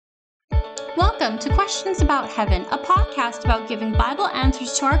Welcome to Questions About Heaven, a podcast about giving Bible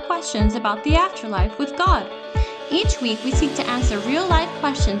answers to our questions about the afterlife with God. Each week, we seek to answer real-life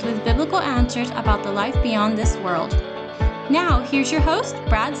questions with biblical answers about the life beyond this world. Now, here's your host,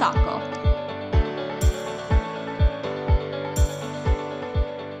 Brad Zockel.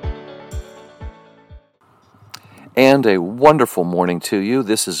 And a wonderful morning to you.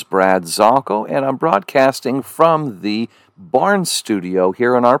 This is Brad Zockel, and I'm broadcasting from the barn studio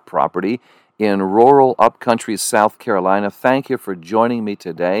here on our property in rural upcountry South Carolina. Thank you for joining me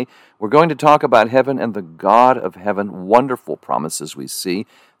today. We're going to talk about heaven and the God of heaven, wonderful promises we see.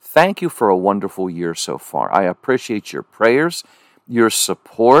 Thank you for a wonderful year so far. I appreciate your prayers, your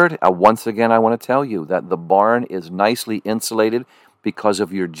support. Once again, I want to tell you that the barn is nicely insulated because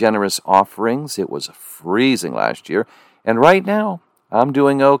of your generous offerings. It was freezing last year, and right now I'm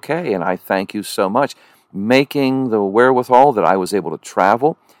doing okay, and I thank you so much, making the wherewithal that I was able to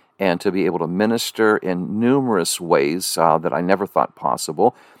travel and to be able to minister in numerous ways that I never thought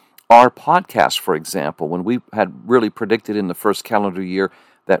possible. Our podcast, for example, when we had really predicted in the first calendar year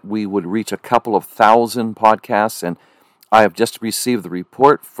that we would reach a couple of thousand podcasts, and I have just received the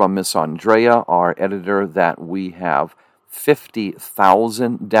report from Miss Andrea, our editor, that we have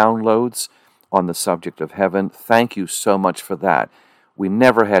 50,000 downloads on the subject of heaven. Thank you so much for that. We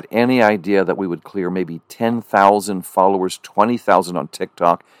never had any idea that we would clear maybe 10,000 followers, 20,000 on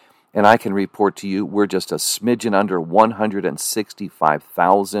TikTok, and I can report to you we're just a smidgen under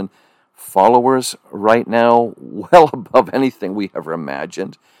 165,000 followers right now, well above anything we ever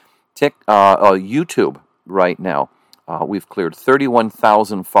imagined. YouTube right now. We've cleared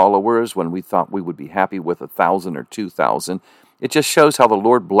 31,000 followers when we thought we would be happy with 1,000 or 2,000. It just shows how the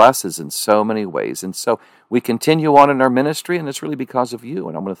Lord blesses in so many ways. And so we continue on in our ministry, and it's really because of you.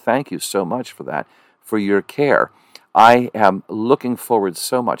 And I'm going to thank you so much for that, for your care. I am looking forward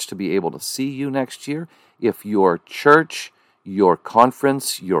so much to be able to see you next year. If your church, your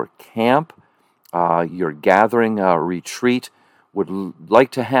conference, your camp, your gathering, retreat would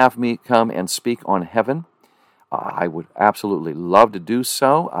like to have me come and speak on heaven, I would absolutely love to do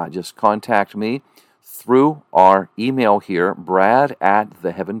so. Just contact me through our email here,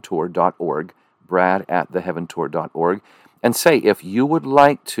 brad@theheaventour.org, brad@theheaventour.org, and say if you would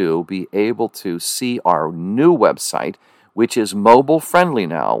like to be able to see our new website, which is mobile-friendly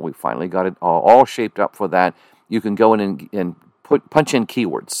now. We finally got it all shaped up for that. You can go in and punch in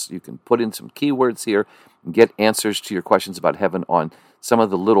keywords. You can put in some keywords here and get answers to your questions about heaven on some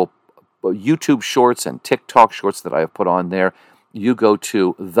of the little YouTube shorts and TikTok shorts that I have put on there. You go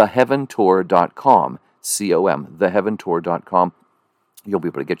to theheaventour.com, C-O-M, theheaventour.com. You'll be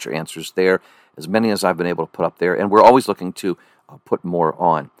able to get your answers there, as many as I've been able to put up there, and we're always looking to put more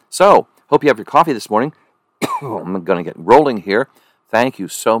on. So, hope you have your coffee this morning. I'm going to get rolling here. Thank you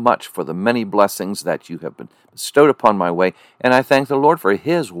so much for the many blessings that you have been bestowed upon my way, and I thank the Lord for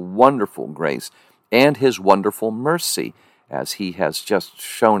His wonderful grace and His wonderful mercy, as He has just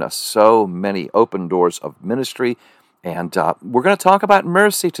shown us so many open doors of ministry. And we're going to talk about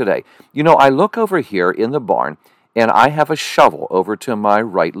mercy today. You know, I look over here in the barn, and I have a shovel over to my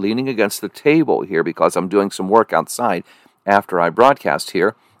right, leaning against the table here because I'm doing some work outside after I broadcast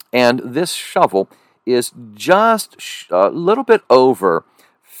here. And this shovel is just a little bit over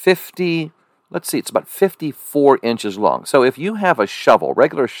 50, it's about 54 inches long. So if you have a shovel,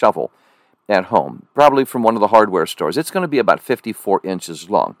 regular shovel, at home, probably from one of the hardware stores, it's going to be about 54 inches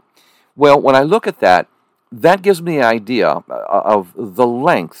long. Well, when I look at that, that gives me an idea of the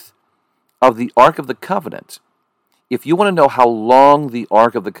length of the Ark of the Covenant. If you want to know how long the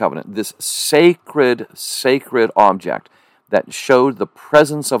Ark of the Covenant, this sacred object that showed the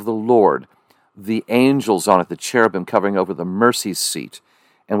presence of the Lord, the angels on it, the cherubim covering over the mercy seat,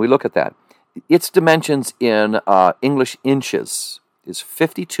 and we look at that, its dimensions in English inches is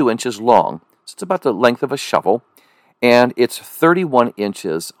 52 inches long, so it's about the length of a shovel, and it's 31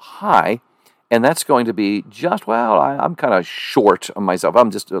 inches high, and that's going to be just, I'm kind of short myself. I'm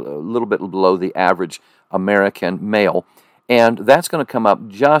just a little bit below the average American male, and that's going to come up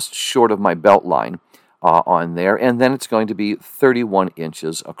just short of my belt line on there, and then it's going to be 31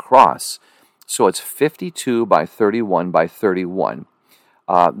 inches across. So it's 52 by 31 by 31.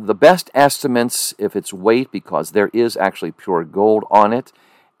 The best estimates, if it's weight, because there is actually pure gold on it,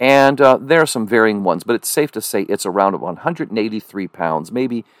 and there are some varying ones, but it's safe to say it's around 183 pounds,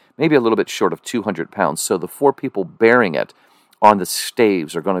 maybe a little bit short of 200 pounds. So the four people bearing it on the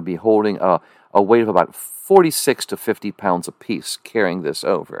staves are going to be holding a weight of about 46 to 50 pounds apiece, carrying this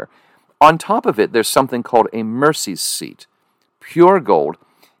over. On top of it, there's something called a mercy seat, pure gold.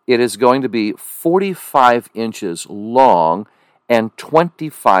 It is going to be 45 inches long and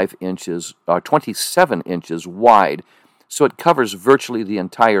 27 inches wide, so it covers virtually the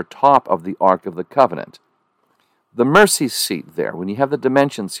entire top of the Ark of the Covenant. The mercy seat there, when you have the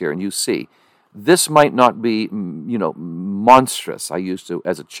dimensions here and you see, this might not be, monstrous. I used to,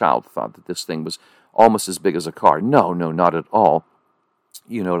 as a child, thought that this thing was almost as big as a car. No, not at all.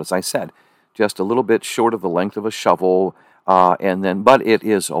 You notice I said, just a little bit short of the length of a shovel, but it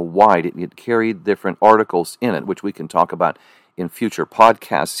is a wide. It carried different articles in it, which we can talk about in future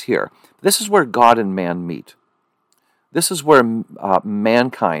podcasts here. This is where God and man meet. This is where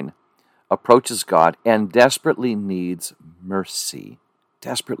mankind approaches God and desperately needs mercy.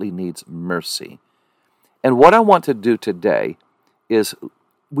 Desperately needs mercy. And what I want to do today is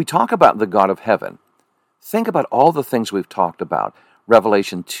we talk about the God of heaven. Think about all the things we've talked about.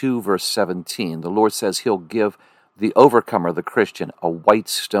 Revelation 2, verse 17, the Lord says He'll give the overcomer, the Christian, a white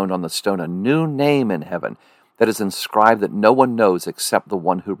stone on the stone, a new name in heaven that is inscribed that no one knows except the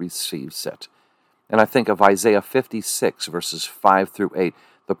one who receives it. And I think of Isaiah 56, verses 5 through 8,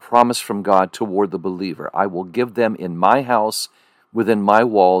 the promise from God toward the believer. I will give them in my house, within my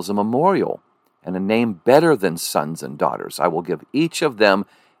walls, a memorial and a name better than sons and daughters. I will give each of them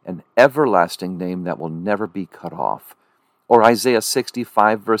an everlasting name that will never be cut off. Or Isaiah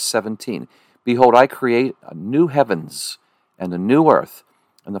 65, verse 17, behold, I create a new heavens and a new earth,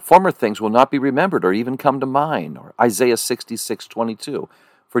 and the former things will not be remembered or even come to mind. Or Isaiah 66, 22,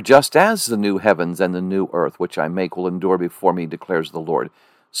 for just as the new heavens and the new earth which I make will endure before me, declares the Lord,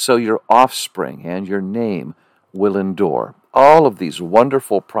 so your offspring and your name will endure. All of these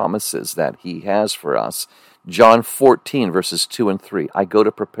wonderful promises that He has for us. John 14, verses 2 and 3, I go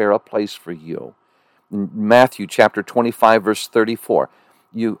to prepare a place for you. Matthew chapter 25, verse 34,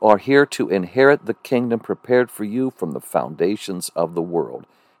 you are here to inherit the kingdom prepared for you from the foundations of the world.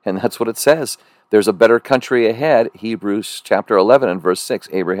 And that's what it says. There's a better country ahead. Hebrews chapter 11 and verse 6,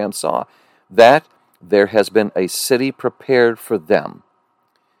 Abraham saw that there has been a city prepared for them.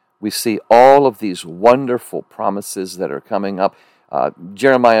 We see all of these wonderful promises that are coming up.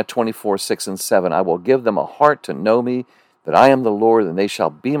 Jeremiah 24, 6 and 7, I will give them a heart to know me, that I am the Lord, and they shall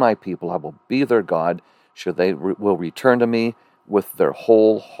be my people. I will be their God, sure they will return to me with their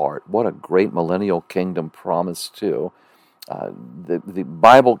whole heart. What a great millennial kingdom promise, too. The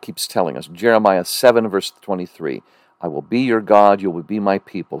Bible keeps telling us, Jeremiah 7, verse 23, I will be your God, you will be my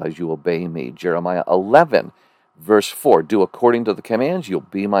people as you obey me. Jeremiah 11, verse 4, do according to the commands, you'll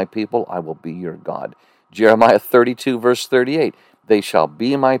be my people, I will be your God. Jeremiah 32, verse 38, they shall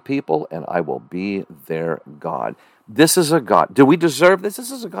be my people, and I will be their God. This is a God. Do we deserve this? This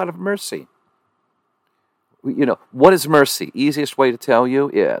is a God of mercy. What is mercy? Easiest way to tell you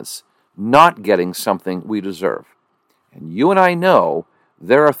is not getting something we deserve. And you and I know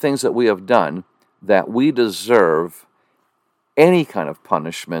there are things that we have done that we deserve any kind of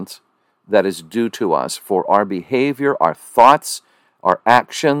punishment that is due to us for our behavior, our thoughts, our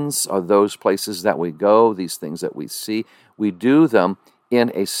actions, or those places that we go, these things that we see. We do them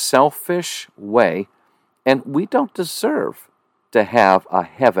in a selfish way, and we don't deserve to have a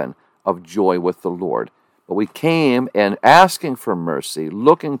heaven of joy with the Lord. But we came and asking for mercy,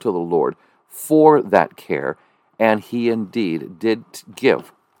 looking to the Lord for that care, and He indeed did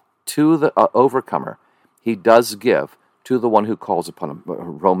give to the overcomer. He does give to the one who calls upon Him.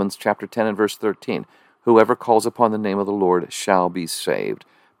 Romans chapter 10 and verse 13, whoever calls upon the name of the Lord shall be saved.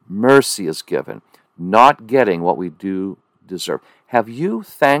 Mercy is given, not getting what we do deserve. Have you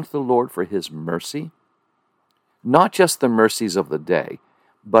thanked the Lord for His mercy? Not just the mercies of the day,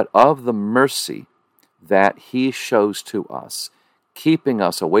 but of the mercy that He shows to us, keeping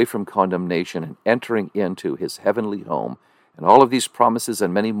us away from condemnation and entering into His heavenly home, and all of these promises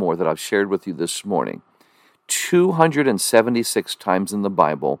and many more that I've shared with you this morning. 276 times in the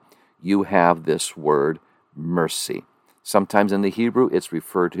Bible, you have this word mercy. Sometimes in the Hebrew, it's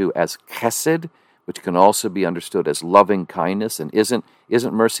referred to as chesed, which can also be understood as loving kindness. And isn't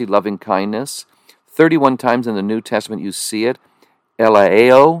mercy loving kindness? 31 times in the New Testament you see it.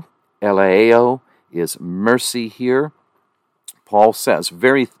 Eleo is mercy here. Paul says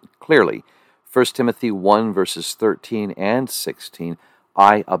very clearly, 1 Timothy 1 verses 13 and 16,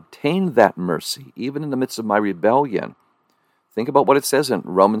 I obtained that mercy even in the midst of my rebellion. Think about what it says in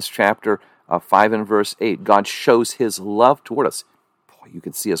Romans chapter 5 and verse 8. God shows His love toward us. Boy, you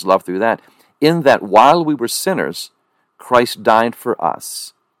can see His love through that. In that while we were sinners, Christ died for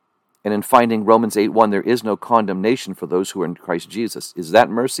us. And in finding Romans 8:1, there is no condemnation for those who are in Christ Jesus. Is that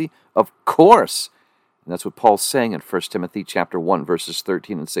mercy? Of course. And that's what Paul's saying in 1 Timothy chapter 1, verses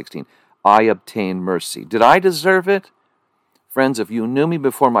 13 and 16. I obtained mercy. Did I deserve it? Friends, if you knew me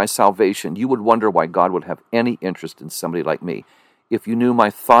before my salvation, you would wonder why God would have any interest in somebody like me. if you knew my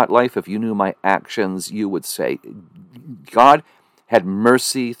thought life, if you knew my actions, you would say, God had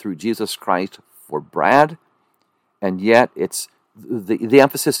mercy through Jesus Christ for Brad, and yet it's the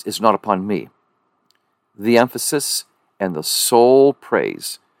emphasis is not upon me. The emphasis and the sole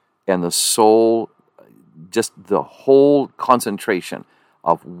praise and the sole, just the whole concentration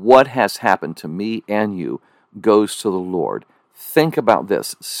of what has happened to me and you goes to the Lord. Think about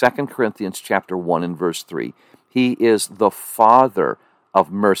this, 2 Corinthians chapter 1 and verse 3. He is the Father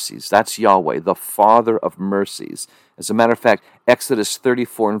of mercies. That's Yahweh, the Father of mercies. As a matter of fact, Exodus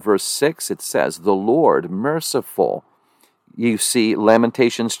 34 and verse 6, it says, the Lord merciful. You see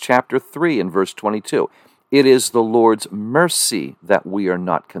Lamentations chapter 3 and verse 22. It is the Lord's mercy that we are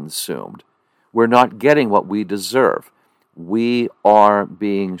not consumed. We're not getting what we deserve. We are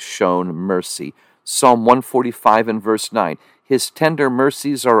being shown mercy. Psalm 145 and verse 9. His tender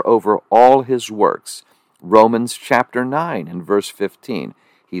mercies are over all his works. Romans chapter 9 and verse 15.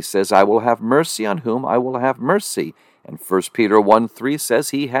 He says, I will have mercy on whom I will have mercy. And 1 Peter 1:3 says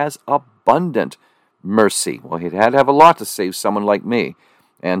he has abundant mercy. Well, he'd had to have a lot to save someone like me.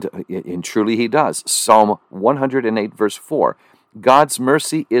 And truly he does. Psalm 108 verse 4. God's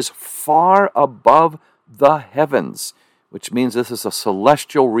mercy is far above the heavens, which means this is a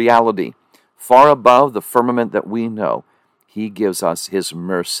celestial reality, far above the firmament that we know. He gives us his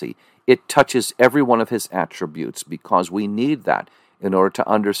mercy. It touches every one of his attributes because we need that in order to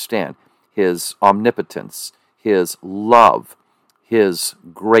understand his omnipotence, his love, his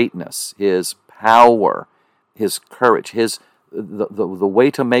greatness, his power, his courage, the way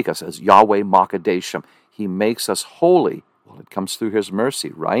to make us as Yahweh Makadeshim. He makes us holy. Well, it comes through his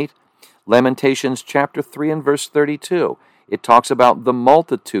mercy, right? Lamentations chapter 3 and verse 32. It talks about the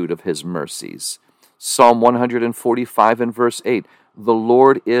multitude of his mercies. Psalm 145 and verse 8. The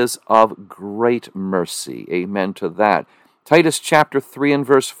Lord is of great mercy. Amen to that. Titus chapter 3 and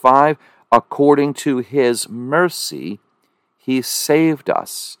verse 5. According to his mercy, he saved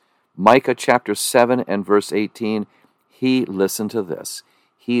us. Micah chapter 7 and verse 18. Listen to this,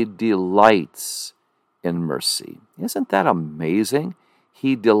 he delights in mercy. Isn't that amazing?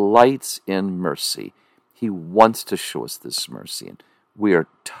 He delights in mercy. He wants to show us this mercy. And we are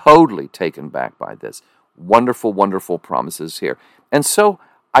totally taken back by this. Wonderful, wonderful promises here. And so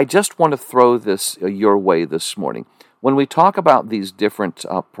I just want to throw this your way this morning. When we talk about these different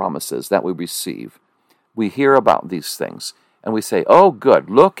promises that we receive, we hear about these things and we say, oh, good,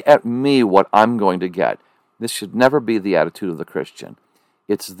 look at me, what I'm going to get. This should never be the attitude of the Christian.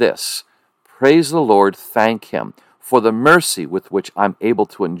 It's this: praise the Lord, thank him for the mercy with which I'm able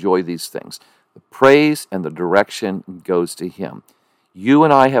to enjoy these things. The praise and the direction goes to him. You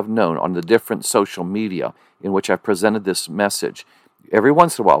and I have known on the different social media in which I've presented this message, every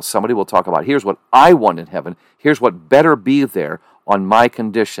once in a while somebody will talk about, here's what I want in heaven, here's what better be there on my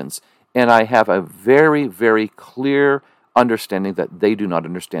conditions. And I have a very, very clear understanding that they do not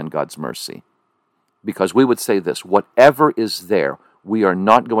understand God's mercy. Because we would say this, whatever is there, we are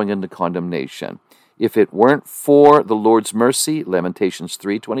not going into condemnation. If it weren't for the Lord's mercy, Lamentations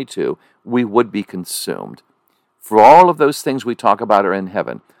 3:22, we would be consumed. For all of those things we talk about are in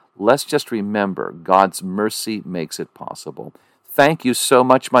heaven. Let's just remember, God's mercy makes it possible. Thank you so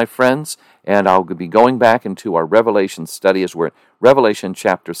much, my friends, and I'll be going back into our Revelation study as we're at Revelation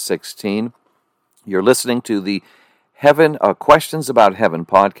chapter 16. You're listening to the Heaven Questions About Heaven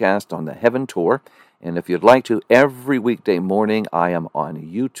podcast on the Heaven Tour. And if you'd like to, every weekday morning I am on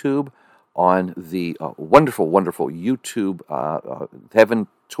YouTube, on the wonderful, wonderful YouTube Heaven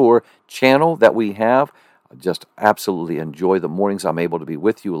Tour channel that we have. I just absolutely enjoy the mornings I'm able to be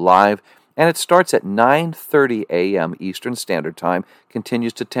with you live. And it starts at 9:30 a.m. Eastern Standard Time,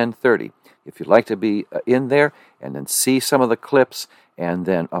 continues to 10:30. If you'd like to be in there and then see some of the clips and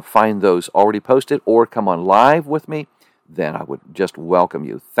then find those already posted or come on live with me, then I would just welcome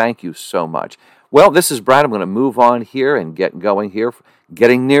you. Thank you so much. Well, this is Brad. I'm going to move on here and get going here,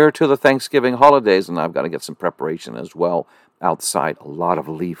 getting near to the Thanksgiving holidays, and I've got to get some preparation as well outside. A lot of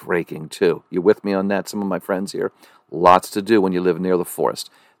leaf raking, too. You with me on that, some of my friends here? Lots to do when you live near the forest.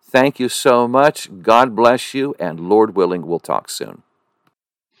 Thank you so much. God bless you, and Lord willing, we'll talk soon.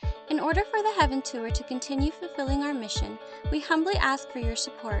 In order for the Heaven Tour to continue fulfilling our mission, we humbly ask for your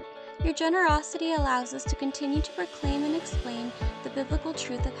support. Your generosity allows us to continue to proclaim and explain the biblical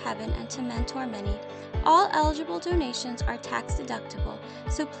truth of heaven and to mentor many. All eligible donations are tax deductible,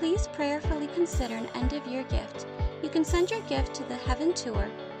 so please prayerfully consider an end-of-year gift. You can send your gift to the Heaven Tour,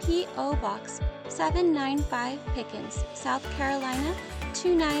 P.O. Box 795 Pickens, South Carolina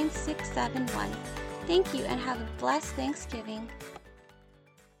 29671. Thank you and have a blessed Thanksgiving.